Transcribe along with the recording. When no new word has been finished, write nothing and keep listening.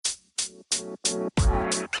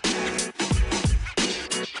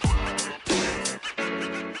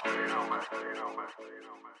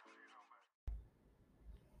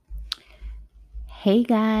Hey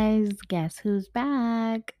guys, guess who's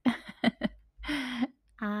back?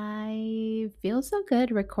 I feel so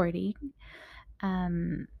good recording.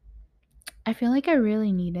 Um, I feel like I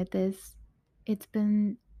really needed this. It's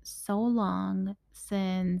been so long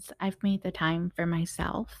since I've made the time for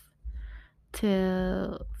myself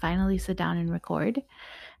to finally sit down and record.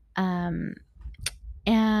 Um,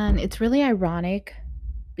 and it's really ironic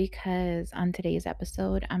because on today's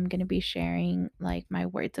episode, I'm going to be sharing like my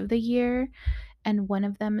words of the year, and one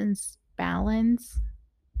of them is balance.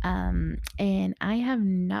 And I have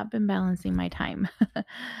not been balancing my time.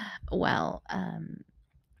 well,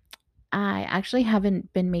 I actually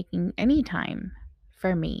haven't been making any time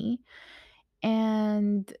for me.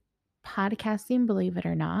 And podcasting, believe it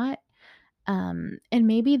or not, and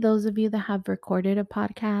maybe those of you that have recorded a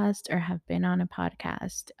podcast or have been on a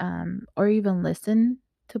podcast, or even listen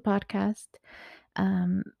to podcast,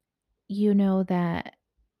 um, you know that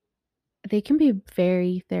they can be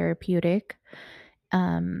very therapeutic.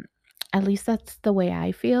 Um, at least that's the way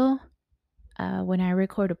I feel. When I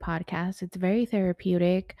record a podcast, it's very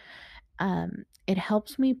therapeutic. It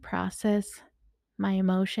helps me process my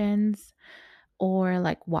emotions or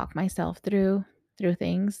like walk myself through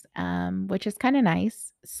things, which is kind of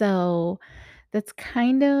nice. So that's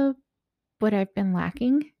kind of what I've been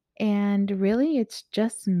lacking. And really, it's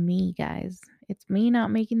just me, guys. It's me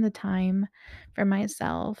not making the time for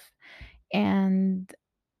myself. And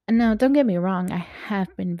no, don't get me wrong, I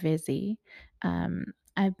have been busy.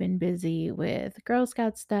 I've been busy with Girl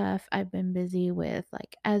Scout stuff, I've been busy with,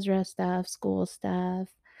 like, Ezra stuff, school stuff,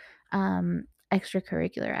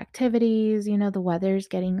 extracurricular activities. The weather's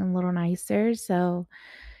getting a little nicer, so,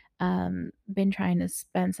 been trying to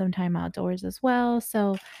spend some time outdoors as well.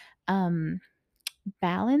 So, um,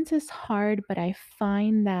 balance is hard, but I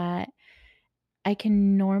find that I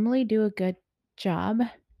can normally do a good job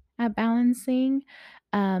at balancing.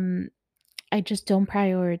 Um I just don't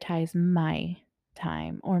prioritize my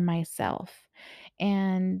time or myself.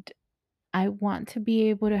 And I want to be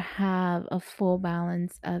able to have a full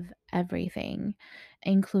balance of everything,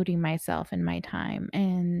 including myself and my time.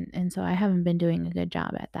 And so I haven't been doing a good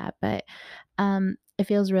job at that. But it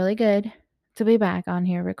feels really good to be back on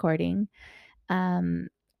here recording. Um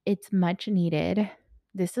it's much needed.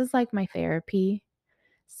 This is like my therapy.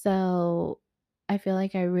 So I feel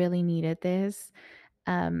like I really needed this.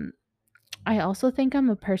 Um I also think I'm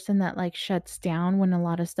a person that, like, shuts down when a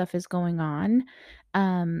lot of stuff is going on,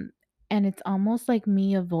 um, and it's almost like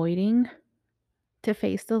me avoiding to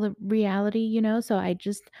face the reality, so I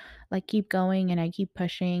just, like, keep going and I keep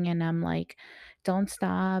pushing and I'm like, "Don't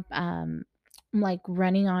stop," I'm, like,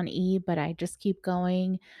 running on E, but I just keep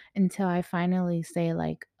going until I finally say,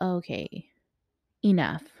 like, "Okay,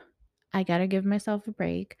 enough. I gotta give myself a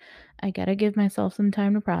break. I gotta give myself some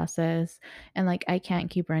time to process. And like, I can't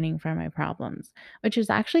keep running from my problems," which is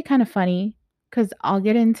actually kind of funny because I'll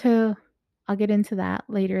get into that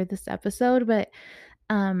later this episode. But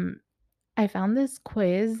um, I found this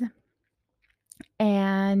quiz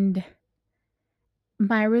and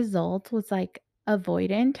my result was like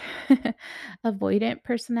avoidant, avoidant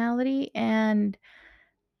personality. And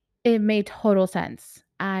it made total sense.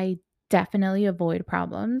 I definitely avoid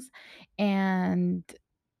problems. And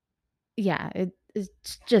yeah, it's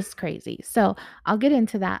just crazy. So, I'll get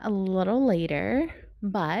into that a little later,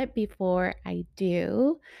 but before I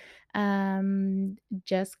do,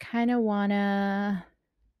 just kinda wanna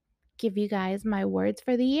give you guys my words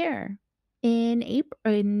for the year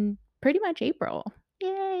in pretty much April.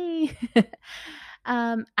 Yay.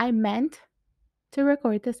 I meant to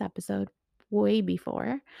record this episode way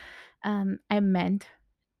before. I meant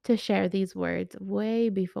to share these words way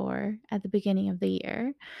before at the beginning of the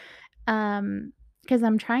year. Because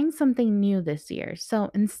I'm trying something new this year. So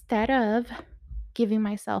instead of giving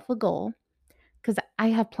myself a goal, because I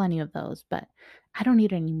have plenty of those, but I don't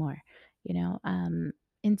need any more, you know.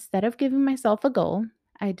 Instead of giving myself a goal,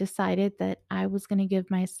 I decided that I was going to give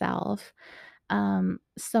myself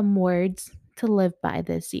some words to live by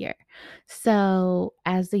this year. So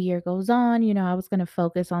as the year goes on, I was going to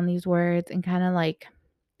focus on these words and kind of like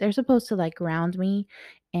they're supposed to like ground me,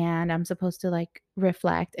 and I'm supposed to like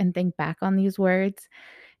reflect and think back on these words.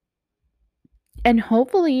 And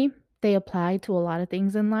hopefully they apply to a lot of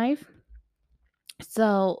things in life.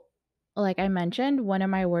 So, like I mentioned, one of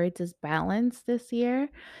my words is balance this year.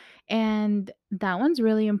 And that one's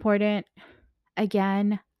really important.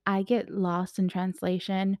 Again, I get lost in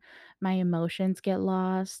translation. My emotions get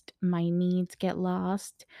lost. My needs get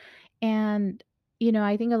lost. And,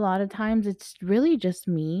 I think a lot of times it's really just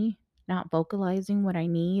me not vocalizing what I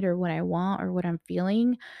need or what I want or what I'm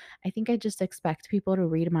feeling. I think I just expect people to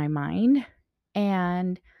read my mind,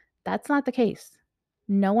 and that's not the case.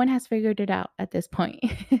 No one has figured it out at this point.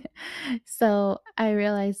 So I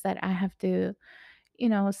realize that I have to,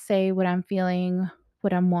 say what I'm feeling,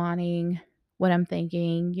 what I'm wanting, what I'm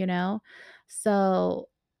thinking. So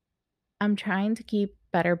I'm trying to keep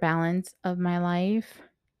better balance of my life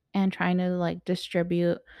and trying to like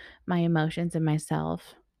distribute my emotions and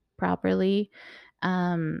myself properly,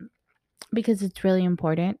 um, because it's really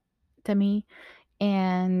important to me.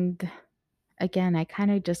 And again, I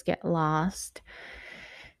kind of just get lost.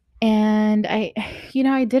 And I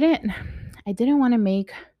didn't want to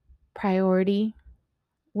make priority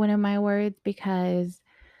one of my words because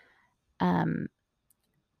um,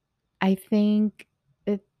 I think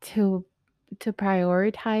to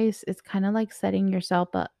prioritize is kind of like setting yourself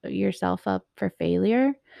up for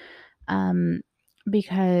failure. Um,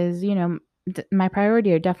 because my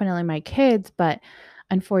priority are definitely my kids, but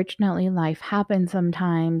unfortunately, life happens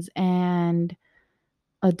sometimes, and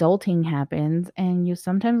adulting happens, and you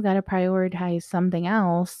sometimes got to prioritize something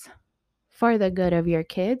else for the good of your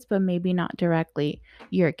kids, but maybe not directly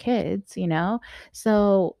your kids.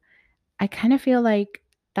 So I kind of feel like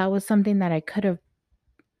that was something that I could have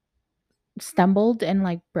stumbled and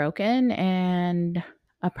like broken, and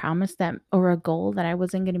a promise that or a goal that I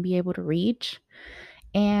wasn't going to be able to reach.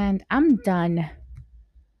 And I'm done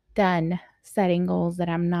setting goals that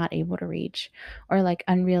I'm not able to reach or like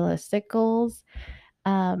unrealistic goals.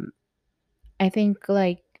 Um I think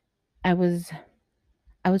like I was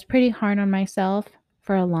I was pretty hard on myself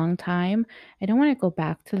for a long time. I don't want to go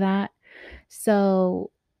back to that.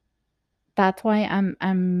 So that's why I'm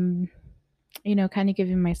kind of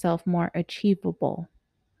giving myself more achievable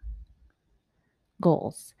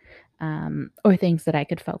goals, or things that I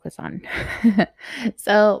could focus on.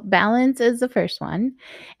 So, balance is the first one.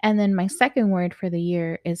 And then my second word for the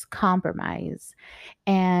year is compromise.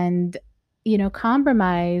 And,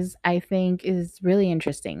 compromise, I think, is really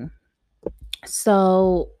interesting.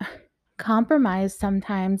 So, compromise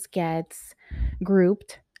sometimes gets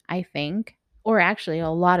grouped, I think, or actually, a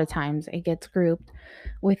lot of times it gets grouped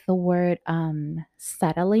with the word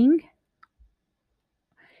settling,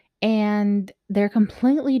 and they're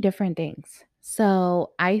completely different things.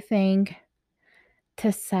 So I think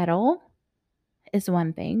to settle is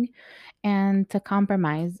one thing and to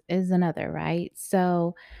compromise is another, right?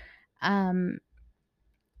 So um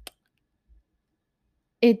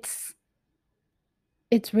it's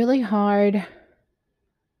it's really hard.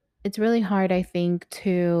 It's really hard, I think,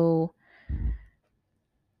 to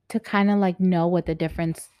kind of like know what the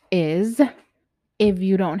difference is if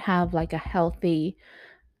you don't have like a healthy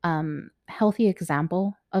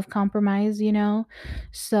example of compromise.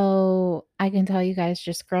 So I can tell you guys,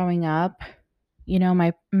 just growing up,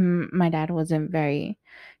 my dad wasn't very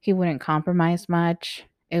he wouldn't compromise much.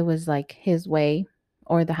 It was like his way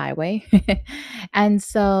or the highway. And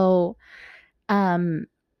so um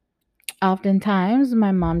oftentimes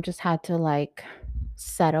my mom just had to like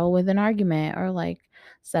settle with an argument or like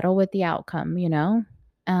settle with the outcome,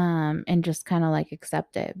 and just kind of like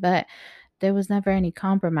accept it. But there was never any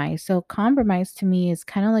compromise. So compromise to me is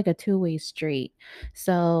kind of like a two-way street.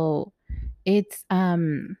 So it's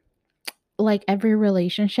like every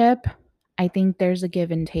relationship, I think there's a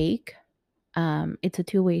give and take. It's a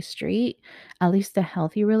two-way street, at least a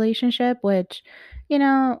healthy relationship, which,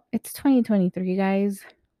 it's 2023, guys.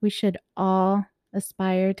 We should all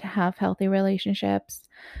aspire to have healthy relationships,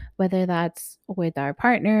 whether that's with our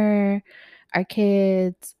partner, our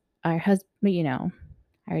kids, our husband,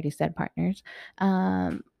 I already said partners,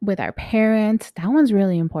 with our parents. That one's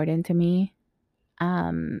really important to me.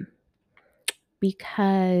 Um,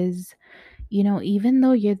 because, even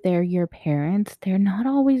though they're your parents, they're not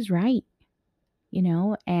always right,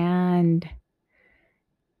 and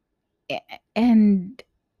a- and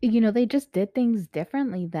they just did things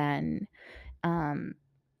differently then. Um,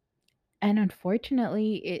 and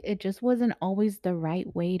unfortunately, it just wasn't always the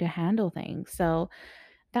right way to handle things. So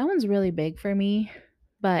that one's really big for me.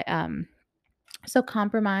 But so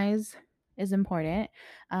compromise is important.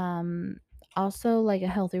 Um, Also, like a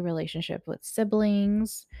healthy relationship with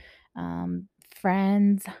siblings,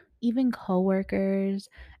 friends, even coworkers.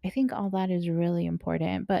 I think all that is really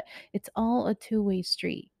important, but it's all a two-way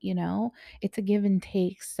street. It's a give and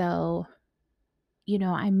take. So,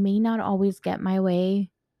 I may not always get my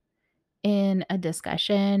way in a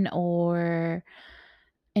discussion or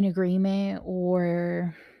an agreement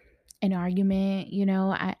or an argument.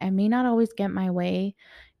 I may not always get my way.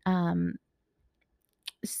 Um,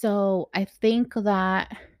 So I think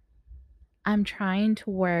that I'm trying to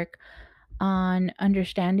work on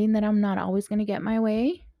understanding that I'm not always going to get my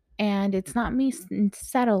way. And it's not me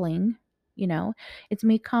settling, you know, it's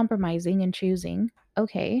me compromising and choosing,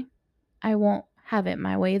 okay, I won't have it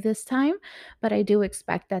my way this time, but I do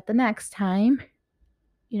expect that the next time,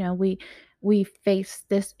 we face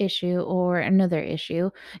this issue or another issue,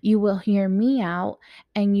 you will hear me out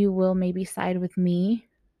and you will maybe side with me,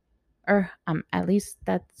 or at least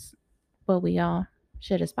that's what we all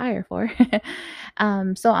should aspire for.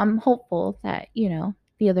 So I'm hopeful that,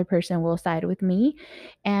 the other person will side with me,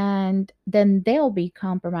 and then they'll be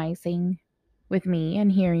compromising with me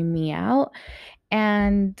and hearing me out.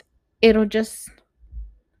 And it'll just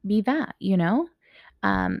be that,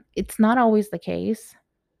 it's not always the case,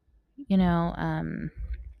 you know.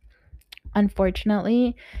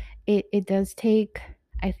 Unfortunately, it does take,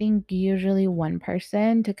 I think, usually one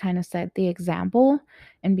person to kind of set the example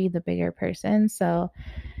and be the bigger person. So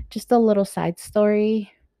just a little side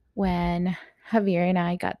story: when Javier and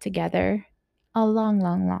I got together a long,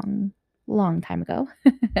 long, long, long time ago,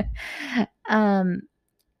 um,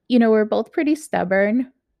 we're both pretty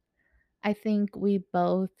stubborn. I think we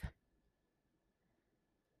both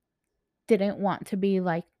didn't want to be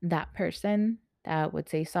like that person that would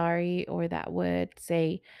say sorry, or that would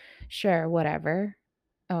say, sure, whatever,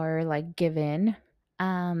 or like give in.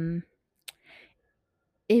 Um,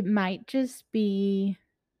 it might just be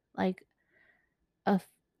like a,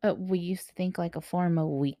 we used to think like a form of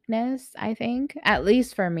weakness, I think. At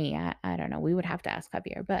least for me, I don't know. We would have to ask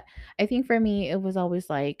Javier. But I think for me, it was always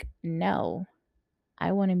like, no,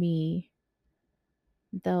 I want to be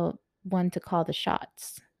the one to call the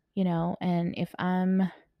shots, and if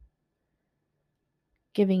I'm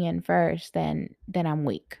giving in first, then I'm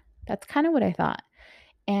weak. That's kind of what I thought.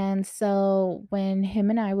 And so when him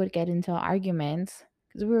and I would get into arguments,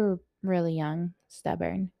 because we were really young,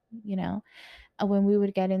 stubborn, you know, when we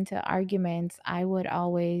would get into arguments, I would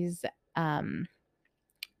always um,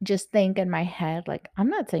 just think in my head, like, I'm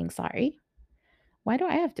not saying sorry. Why do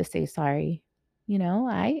I have to say sorry?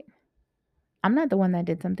 I'm not the one that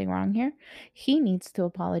did something wrong here. He needs to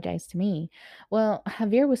apologize to me. Well,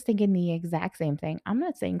 Javier was thinking the exact same thing. I'm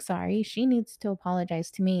not saying sorry. She needs to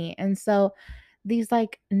apologize to me. And so these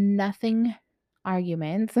like nothing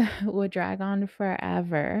arguments would drag on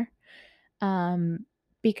forever, um,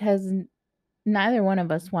 because neither one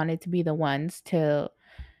of us wanted to be the ones to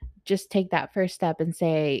just take that first step and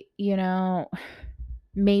say,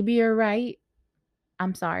 maybe you're right.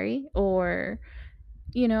 I'm sorry. Or,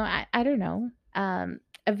 I don't know.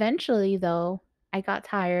 Eventually, though, I got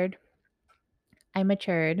tired. I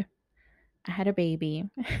matured. I had a baby.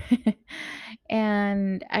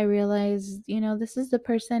 And I realized, this is the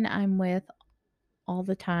person I'm with all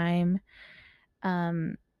the time.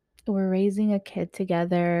 Um, we're raising a kid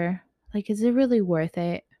together. Like, is it really worth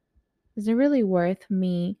it? Is it really worth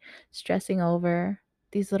me stressing over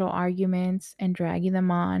these little arguments and dragging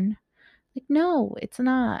them on? Like, no, it's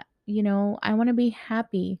not. I want to be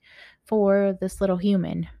happy for this little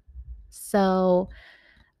human. So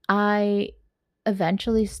I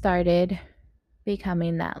eventually started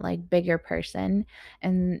becoming that like bigger person,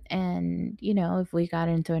 and if we got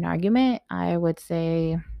into an argument, I would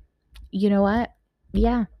say, "You know what?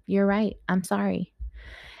 Yeah, you're right. I'm sorry."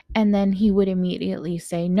 And then he would immediately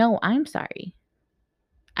say, "No, I'm sorry.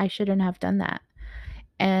 I shouldn't have done that."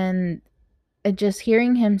 And just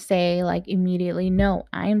hearing him say like immediately, "No,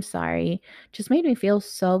 I'm sorry," just made me feel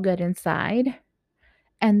so good inside.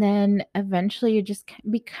 And then eventually it just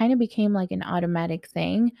kind of became like an automatic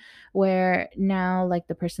thing, where now like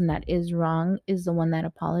the person that is wrong is the one that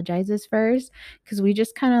apologizes first, because we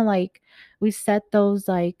just kind of like we set those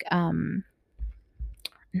like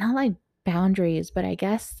not like boundaries, but I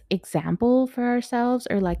guess example for ourselves,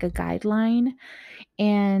 or like a guideline,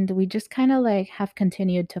 and we just kind of like have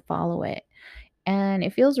continued to follow it, and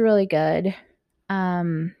it feels really good.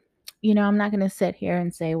 um I'm not going to sit here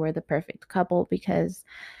and say we're the perfect couple, because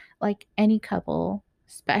like any couple,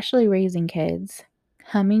 especially raising kids,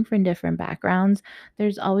 coming from different backgrounds,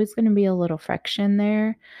 there's always going to be a little friction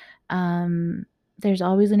there. Um, there's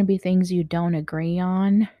always going to be things you don't agree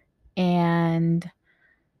on. And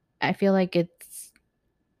I feel like it's,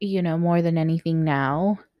 more than anything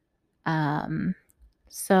now. Um,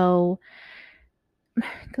 so,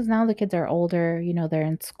 because now the kids are older, they're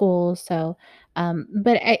in school. So,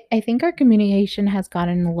 but I think our communication has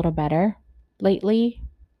gotten a little better lately.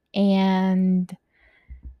 And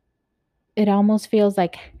it almost feels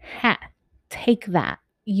like, "Ha, take that.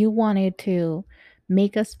 You wanted to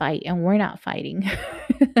make us fight and we're not fighting."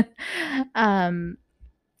 Um,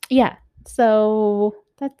 yeah. So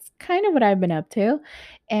that's kind of what I've been up to,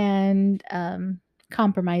 and,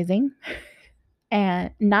 compromising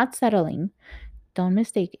and not settling. Don't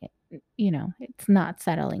mistake it. It's not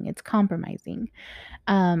settling, it's compromising.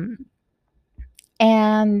 Um,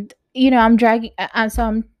 and, I'm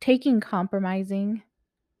taking compromising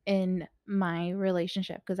in my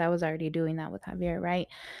relationship because I was already doing that with Javier, right?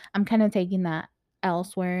 I'm kind of taking that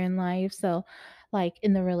elsewhere in life. So, like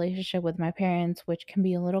in the relationship with my parents, which can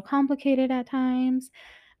be a little complicated at times,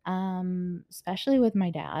 especially with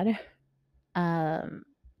my dad. Um,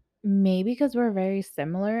 Maybe because we're very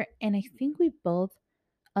similar, and I think we both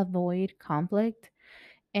avoid conflict.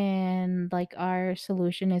 And like our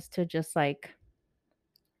solution is to just like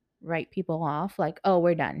write people off, like, oh,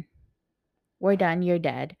 we're done, you're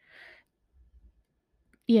dead,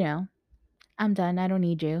 you know, I'm done. I don't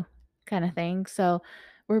need you kind of thing. So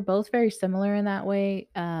we're both very similar in that way.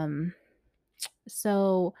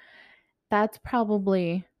 So that's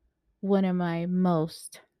probably one of my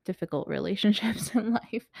most difficult relationships in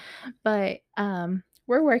life. But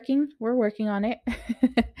we're working on it.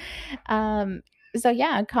 um so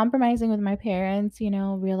yeah, compromising with my parents,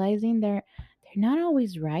 realizing they're not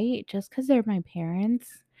always right just cuz they're my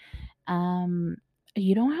parents. um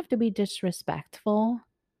you don't have to be disrespectful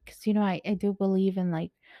because I do believe in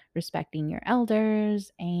like respecting your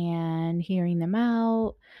elders and hearing them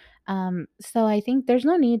out. So I think there's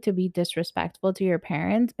no need to be disrespectful to your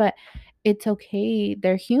parents, but it's okay.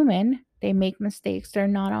 They're human, they make mistakes, they're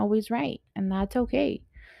not always right, and that's okay.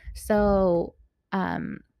 So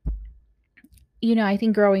um I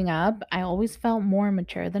think growing up I always felt more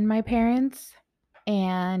mature than my parents,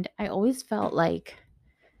 and I always felt like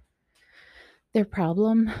their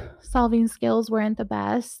problem solving skills weren't the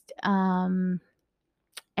best.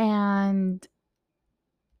 And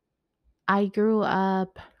I grew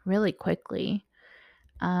up really quickly.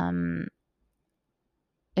 Um,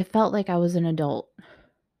 it felt like I was an adult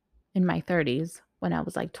in my 30s when I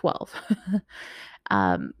was like 12.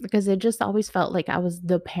 Because it just always felt like I was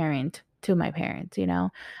the parent to my parents. I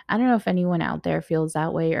don't know if anyone out there feels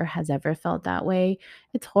that way or has ever felt that way.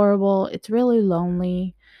 It's horrible. It's really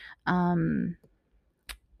lonely. Um,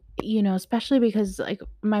 especially because like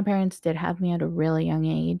my parents did have me at a really young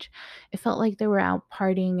age. It felt like they were out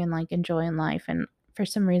partying and like enjoying life, and for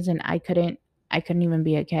some reason I couldn't even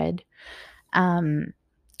be a kid. Um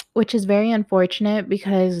which is very unfortunate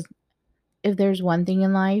because if there's one thing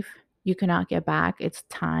in life you cannot get back, it's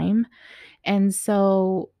time. And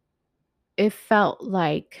so it felt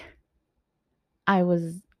like I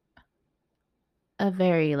was a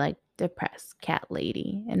very like depressed cat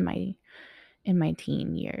lady in my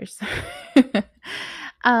teen years.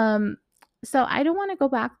 um, so I don't want to go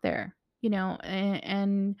back there,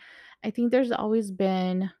 and I think there's always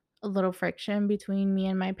been a little friction between me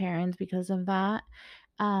and my parents because of that.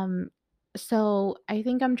 Um, so I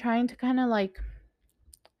think I'm trying to kind of like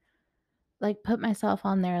put myself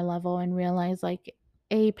on their level and realize like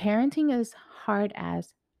a parenting is hard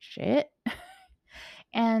as shit.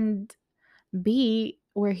 And B,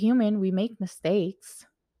 we're human, we make mistakes.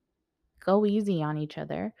 Go easy on each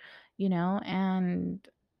other, and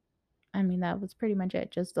I mean, that was pretty much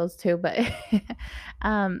it, just those 2, but,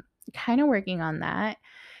 um, kinda working on that,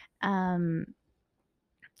 um,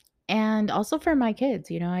 and also for my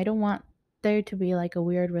kids, I don't want there to be, like, a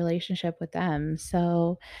weird relationship with them,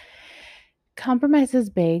 so compromise is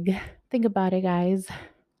big. Think about it, guys.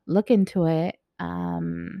 Look into it.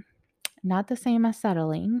 Not the same as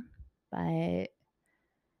settling, but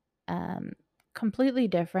um, completely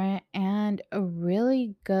different and a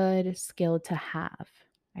really good skill to have,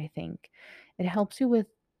 I think. It helps you with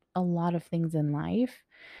a lot of things in life.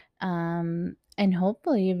 And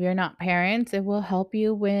hopefully, if you're not parents, it will help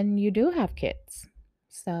you when you do have kids.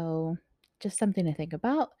 So, just something to think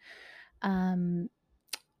about. Um,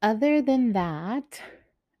 Other than that,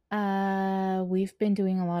 we've been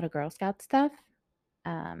doing a lot of Girl Scout stuff.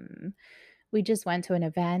 Um, we just went to an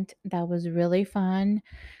event that was really fun.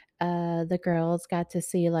 The girls got to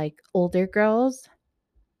see like older girls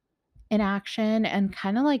in action and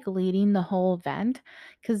kind of like leading the whole event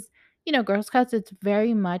because Girl Scouts, it's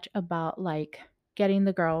very much about like getting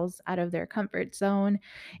the girls out of their comfort zone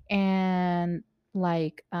and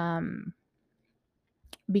like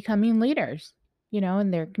becoming leaders,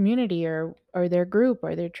 in their community or their group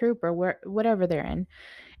or their troop or whatever they're in.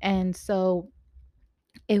 And so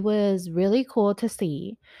it was really cool to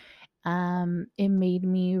see. It made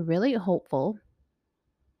me really hopeful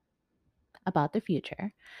about the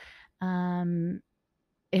future. Um,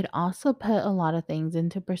 it also put a lot of things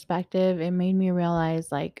into perspective. It made me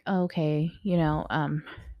realize, like, okay,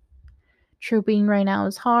 trooping right now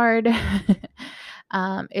is hard.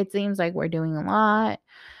 It seems like we're doing a lot.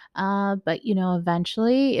 But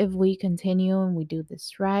eventually, if we continue and we do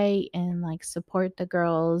this right and like support the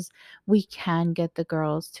girls, we can get the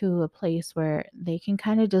girls to a place where they can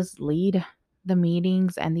kind of just lead the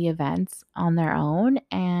meetings and the events on their own.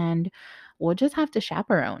 And we'll just have to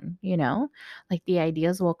chaperone. Like the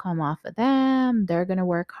ideas will come off of them. They're going to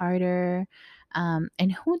work harder.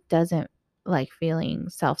 And who doesn't like feeling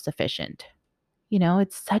self sufficient?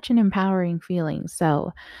 It's such an empowering feeling.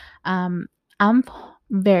 So, um,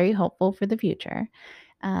 very hopeful for the future.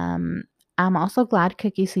 Um, I'm also glad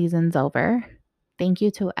cookie season's over. Thank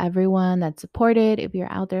you to everyone that supported. If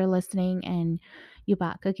you're out there listening and you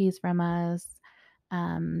bought cookies from us,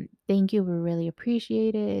 thank you. We really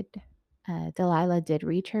appreciate it. Delilah did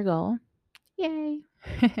reach her goal. Yay.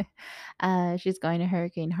 She's going to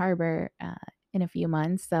Hurricane Harbor in a few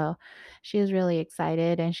months, so she's really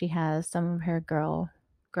excited, and she has some of her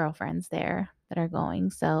girlfriends there that are going.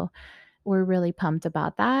 So we're really pumped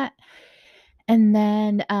about that. And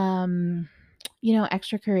then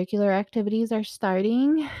extracurricular activities are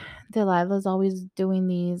starting. Delilah's always doing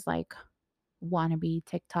these like wannabe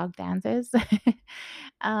TikTok dances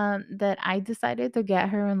that I decided to get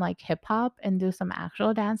her in like hip hop and do some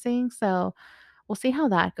actual dancing. So we'll see how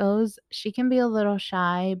that goes. She can be a little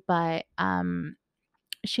shy, but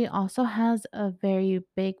she also has a very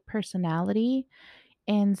big personality.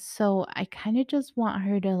 And so I kind of just want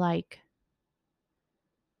her to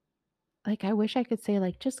I wish I could say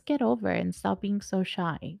like just get over it and stop being so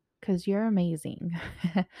shy cuz you're amazing.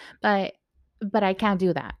 but but I can't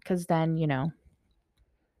do that cuz then,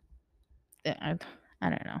 I, I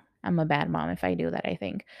don't know. I'm a bad mom if I do that, I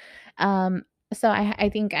think. Um so I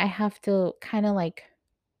think I have to kind of like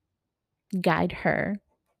guide her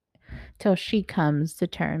till she comes to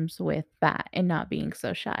terms with that and not being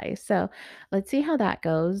so shy. So let's see how that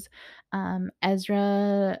goes.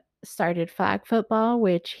 Ezra started flag football,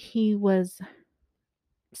 which he was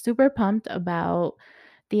super pumped about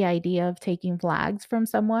the idea of taking flags from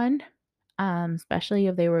someone, especially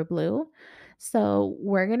if they were blue. So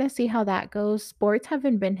we're going to see how that goes. Sports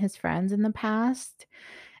haven't been his friends in the past.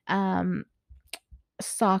 Um,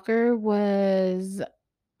 Soccer was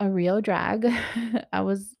a real drag. I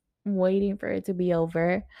was waiting for it to be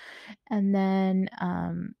over. And then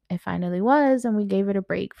it finally was, and we gave it a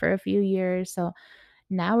break for a few years. So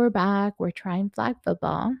now we're back. We're trying flag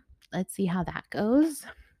football. Let's see how that goes.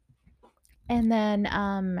 And then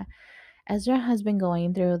Ezra has been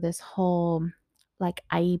going through this whole like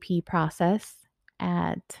IEP process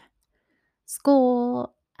at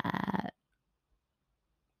school, at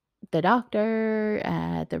the doctor,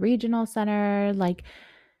 at the regional center, like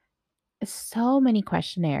so many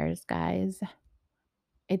questionnaires, guys.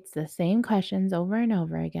 It's the same questions over and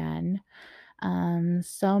over again.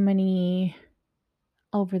 So many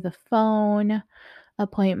over the phone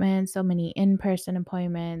appointments, so many in-person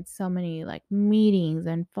appointments, so many like meetings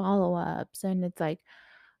and follow-ups. And it's like,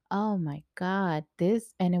 oh my God,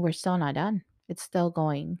 and we're still not done. It's still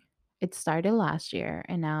going. It started last year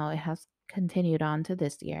and now it has continued on to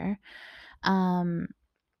this year. Um,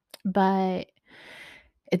 but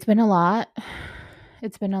it's been a lot.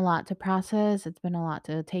 It's been a lot to process. It's been a lot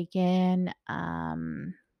to take in.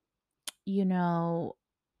 You know,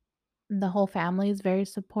 the whole family is very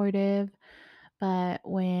supportive, but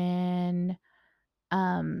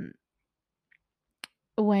um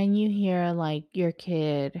when you hear like your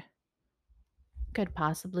kid could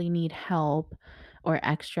possibly need help or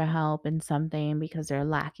extra help in something because they're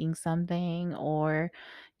lacking something, or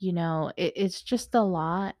it's just a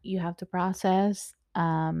lot you have to process.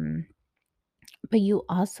 But you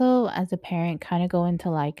also as a parent kind of go into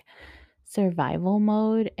like survival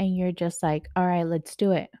mode, and you're just like, all right, let's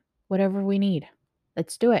do it, whatever we need,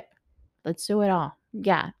 let's do it. Let's do it all.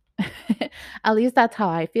 Yeah. At least that's how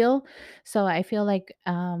I feel. So I feel like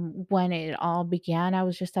when it all began, I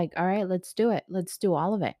was just like, all right, let's do it. Let's do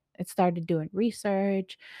all of it. It started doing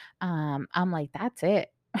research. I'm like, that's it.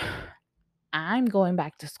 I'm going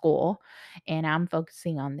back to school and I'm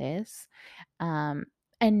focusing on this. Um,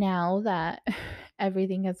 and now that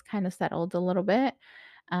everything has kind of settled a little bit,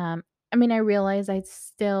 um, I mean, I realize it's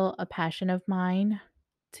still a passion of mine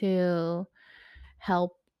to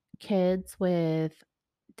help kids with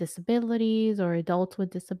disabilities or adults with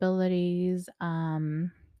disabilities.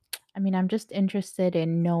 I mean, I'm just interested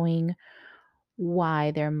in knowing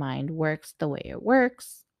why their mind works the way it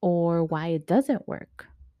works, or why it doesn't work,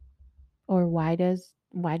 or why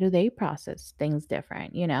do they process things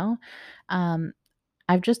different. Um,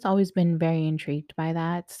 I've just always been very intrigued by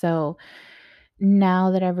that. So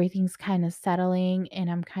now that everything's kind of settling and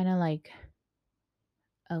I'm kind of like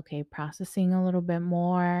okay, processing a little bit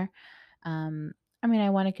more. Um, I mean, I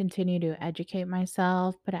want to continue to educate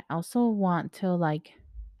myself, but I also want to like,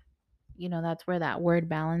 that's where that word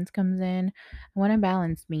balance comes in. I want to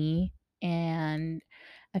balance me, and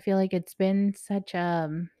I feel like it's been such a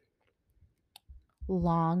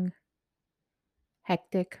long,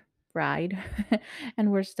 hectic ride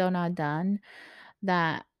and we're still not done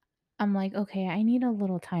that I'm like, okay, I need a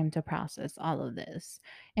little time to process all of this.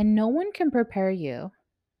 And no one can prepare you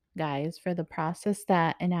guys for the process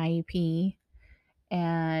that an IEP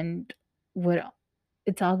and what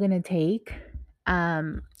it's all going to take.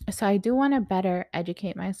 So I do want to better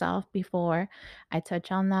educate myself before I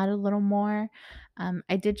touch on that a little more.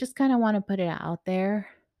 I did just kind of want to put it out there,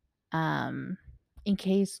 um, in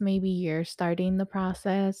case maybe you're starting the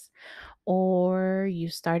process or you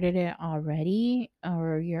started it already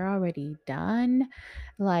or you're already done.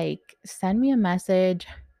 Like, send me a message,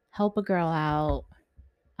 help a girl out.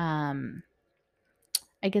 Um,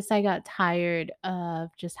 I guess I got tired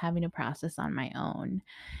of just having to process on my own.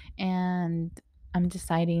 And I'm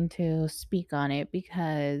deciding to speak on it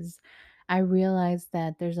because I realize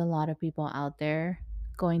that there's a lot of people out there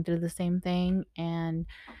going through the same thing. And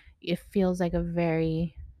it feels like a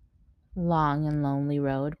very long and lonely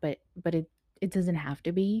road, but it doesn't have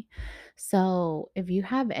to be. So, if you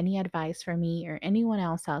have any advice for me or anyone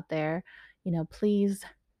else out there, please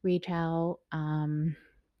reach out.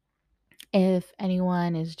 If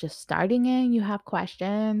anyone is just starting in, you have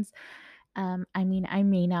questions. I mean, I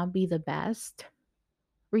may not be the best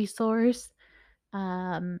resource,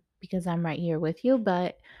 because I'm right here with you,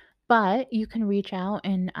 but you can reach out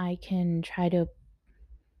and I can try to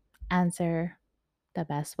answer the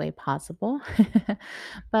best way possible.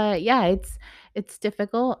 But yeah, it's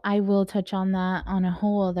difficult. I will touch on that on a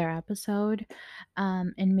whole other episode,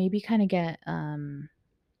 and maybe kind of get a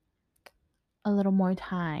little more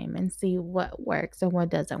time and see what works and what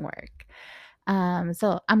doesn't work.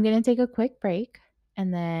 So I'm gonna take a quick break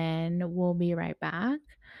and then we'll be right back,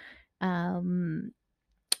 um,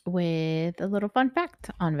 with a little fun fact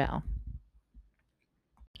on Val.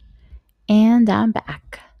 And I'm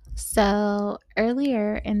back. So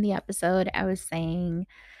earlier in the episode, I was saying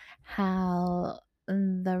how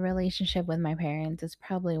the relationship with my parents is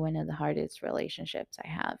probably one of the hardest relationships I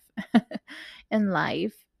have in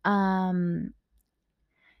life. And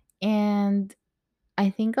I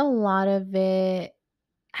think a lot of it,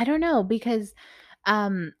 I don't know, because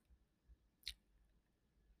um,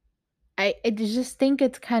 I just think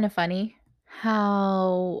it's kind of funny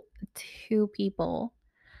how two people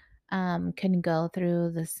can go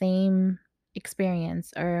through the same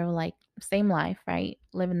experience or like same life, right?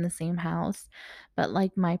 Live in the same house, but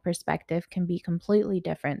like my perspective can be completely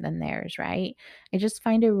different than theirs, right? I just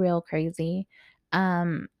find it real crazy.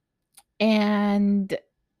 Um, and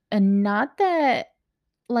not that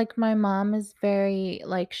like my mom is very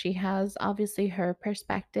like she has obviously her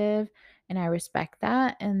perspective and I respect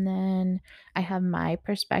that. And then I have my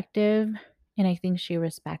perspective and I think she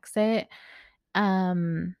respects it.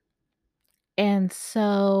 Um, and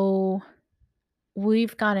so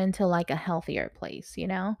we've got into like a healthier place, you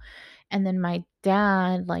know? And then my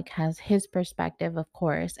dad like has his perspective, of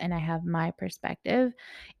course, and I have my perspective.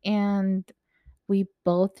 And we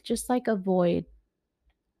both just like avoid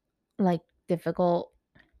like difficult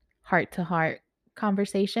heart to heart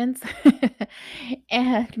conversations.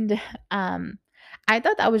 And I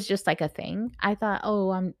thought that was just like a thing. I thought,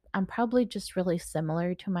 "Oh, I'm probably just really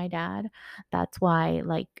similar to my dad. That's why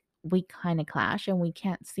like we kind of clash and we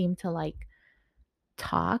can't seem to like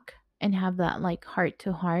talk and have that like heart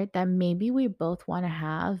to heart that maybe we both want to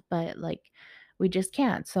have, but like we just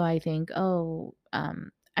can't." So I think, "Oh,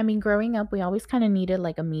 I mean, growing up, we always kind of needed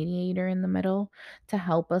like a mediator in the middle to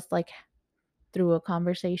help us like through a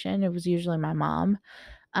conversation." It was usually my mom.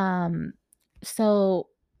 Um, so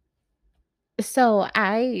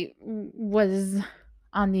was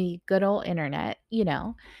on the good old internet,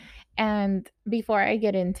 and before I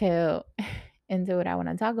get into into what I want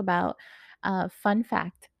to talk about, fun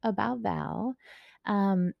fact about Val,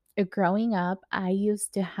 growing up, I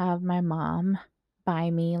used to have my mom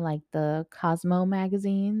buy me like the Cosmo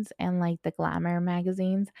magazines and like the Glamour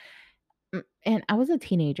magazines. And I was a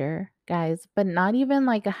teenager, guys, but not even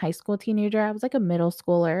like a high school teenager. I was like a middle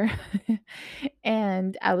schooler.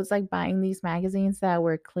 And I was like buying these magazines that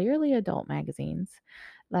were clearly adult magazines.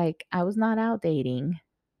 Like I was not out dating,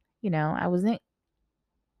 I wasn't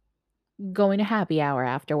going to happy hour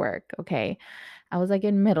after work. Okay. I was like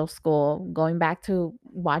in middle school going back to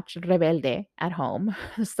watch Rebelde at home.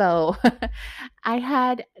 So I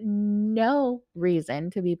had no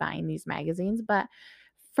reason to be buying these magazines, but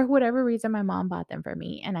for whatever reason, my mom bought them for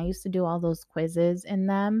me, and I used to do all those quizzes in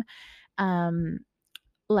them. Um,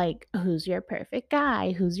 like, who's your perfect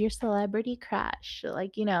guy? Who's your celebrity crush?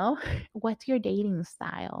 Like, what's your dating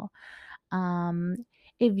style? Um,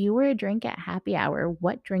 if you were a drink at happy hour,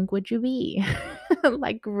 what drink would you be?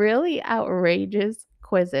 Like, really outrageous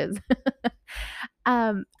quizzes.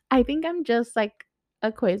 I think I'm just like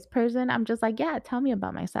a quiz person. I'm just like, yeah, tell me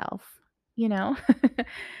about myself, you know?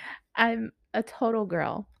 I'm a total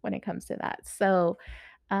girl when it comes to that. So,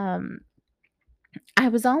 um, I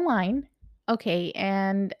was online, okay,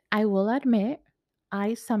 and I will admit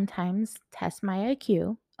I sometimes test my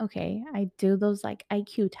IQ. Okay, I do those like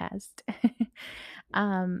IQ tests.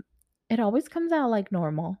 um, it always comes out like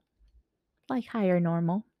normal, like higher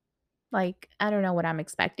normal. Like, I don't know what I'm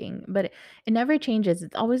expecting, but it never changes.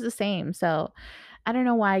 It's always the same. So I don't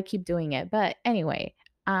know why I keep doing it. But anyway,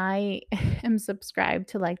 I am subscribed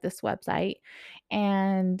to like this website,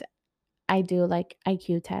 and I do like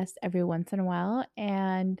IQ tests every once in a while.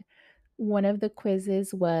 And one of the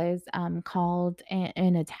quizzes was called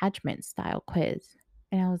an attachment style quiz.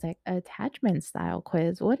 And I was like, attachment style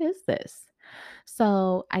quiz? What is this?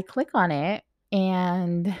 So I click on it,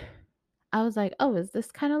 and I was like, "Oh, is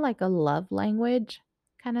this kinda like a love language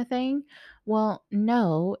kinda thing?" Well,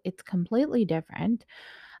 no, it's completely different.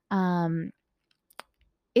 Um,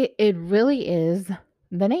 it really is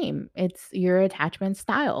the name. It's your attachment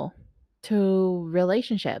style to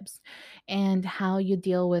relationships and how you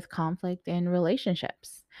deal with conflict in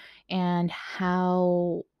relationships and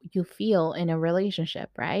how you feel in a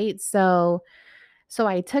relationship, right? So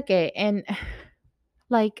I took it, and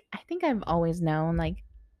like, I think I've always known, like,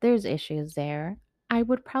 there's issues there. I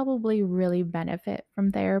would probably really benefit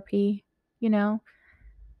from therapy, you know?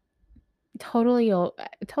 Totally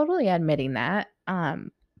admitting that,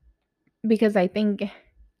 because I think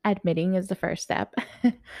admitting is the first step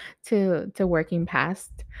to working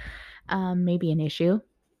past, maybe an issue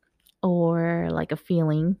or, like, a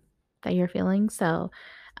feeling that you're feeling.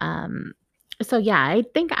 Um so, yeah, I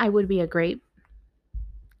think I would be a great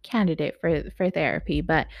candidate for therapy,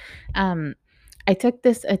 but I took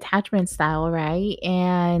this attachment style, right?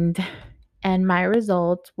 And my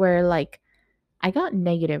results were like I got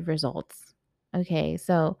negative results. Okay.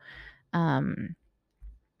 So, um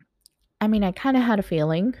I mean, I kind of had a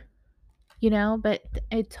feeling, but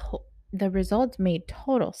the results made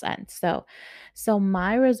total sense. So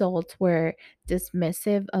my results were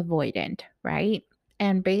dismissive avoidant, right?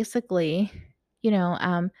 And basically, you know,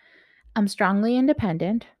 um I'm strongly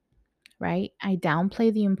independent, right? I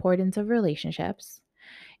downplay the importance of relationships,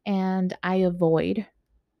 and I avoid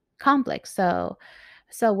conflict. So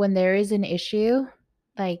when there is an issue,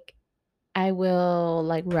 like, I will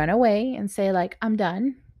like run away and say like, I'm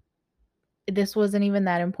done. This wasn't even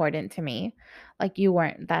that important to me. Like, you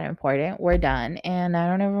weren't that important. We're done, and I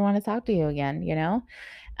don't ever want to talk to you again.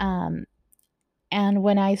 Um and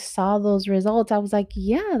when I saw those results, I was like,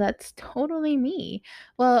 yeah, that's totally me.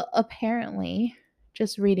 Well, apparently,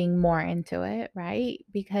 just reading more into it, right?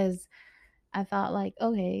 Because I thought like,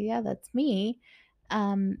 okay, yeah, that's me.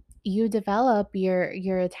 You develop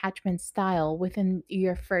your attachment style within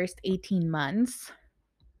your first 18 months,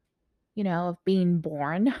 of being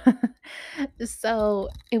born. So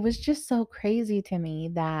it was just so crazy to me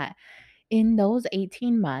that in those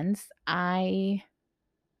 18 months, I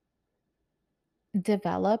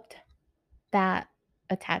developed that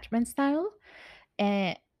attachment style.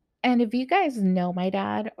 And and if you guys know my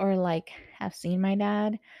dad or like have seen my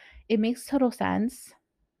dad, it makes total sense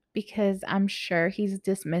because I'm sure he's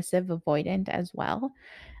dismissive avoidant as well.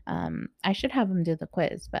 I should have him do the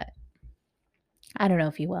quiz, but I don't know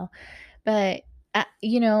if he will. But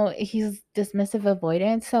he's dismissive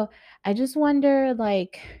avoidant. So I just wonder,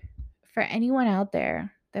 like, for anyone out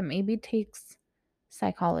there that maybe takes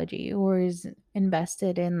psychology or is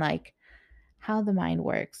invested in like how the mind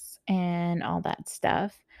works and all that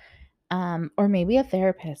stuff, or maybe a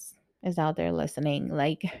therapist is out there listening,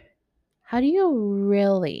 like, how do you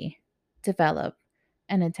really develop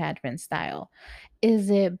an attachment style? Is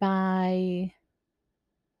it by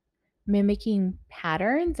mimicking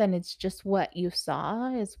patterns and it's just what you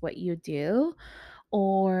saw is what you do?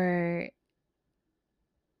 Or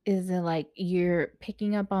is it like you're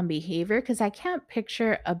picking up on behavior? Because I can't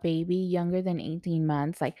picture a baby younger than 18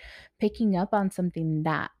 months like picking up on something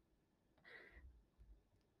that,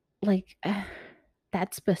 like,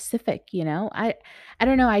 that specific, I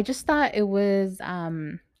don't know. I just thought it was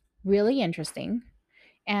really interesting.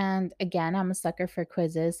 And again, I'm a sucker for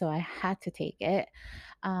quizzes, so I had to take it.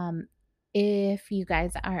 Um, if you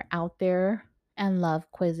guys are out there and love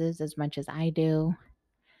quizzes as much as I do,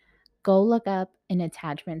 Go look up an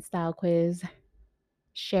attachment style quiz,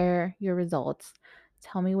 share your results,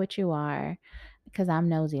 tell me what you are, because I'm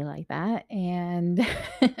nosy like that. And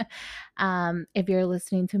if you're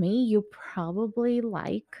listening to me, you probably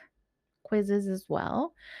like quizzes as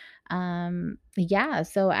well. Yeah,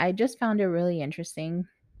 so I just found it really interesting.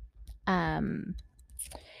 Um,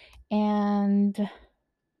 and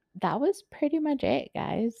that was pretty much it,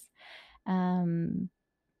 guys. Um,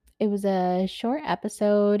 it was a short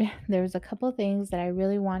episode. There was a couple things that I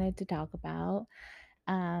really wanted to talk about.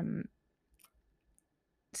 Um,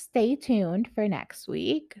 Stay tuned for next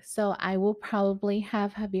week. So I will probably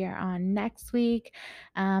have Javier on next week.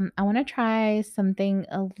 I want to try something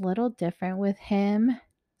a little different with him.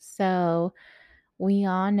 So we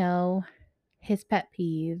all know his pet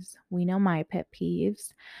peeves. We know my pet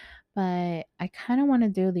peeves, but I kind of want to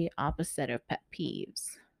do the opposite of pet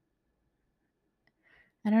peeves.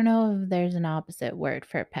 I don't know if there's an opposite word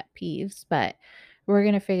for pet peeves, but we're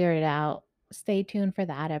going to figure it out. Stay tuned for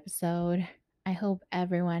that episode. I hope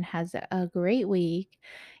everyone has a great week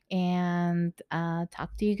and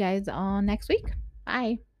talk to you guys all next week.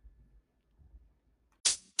 Bye.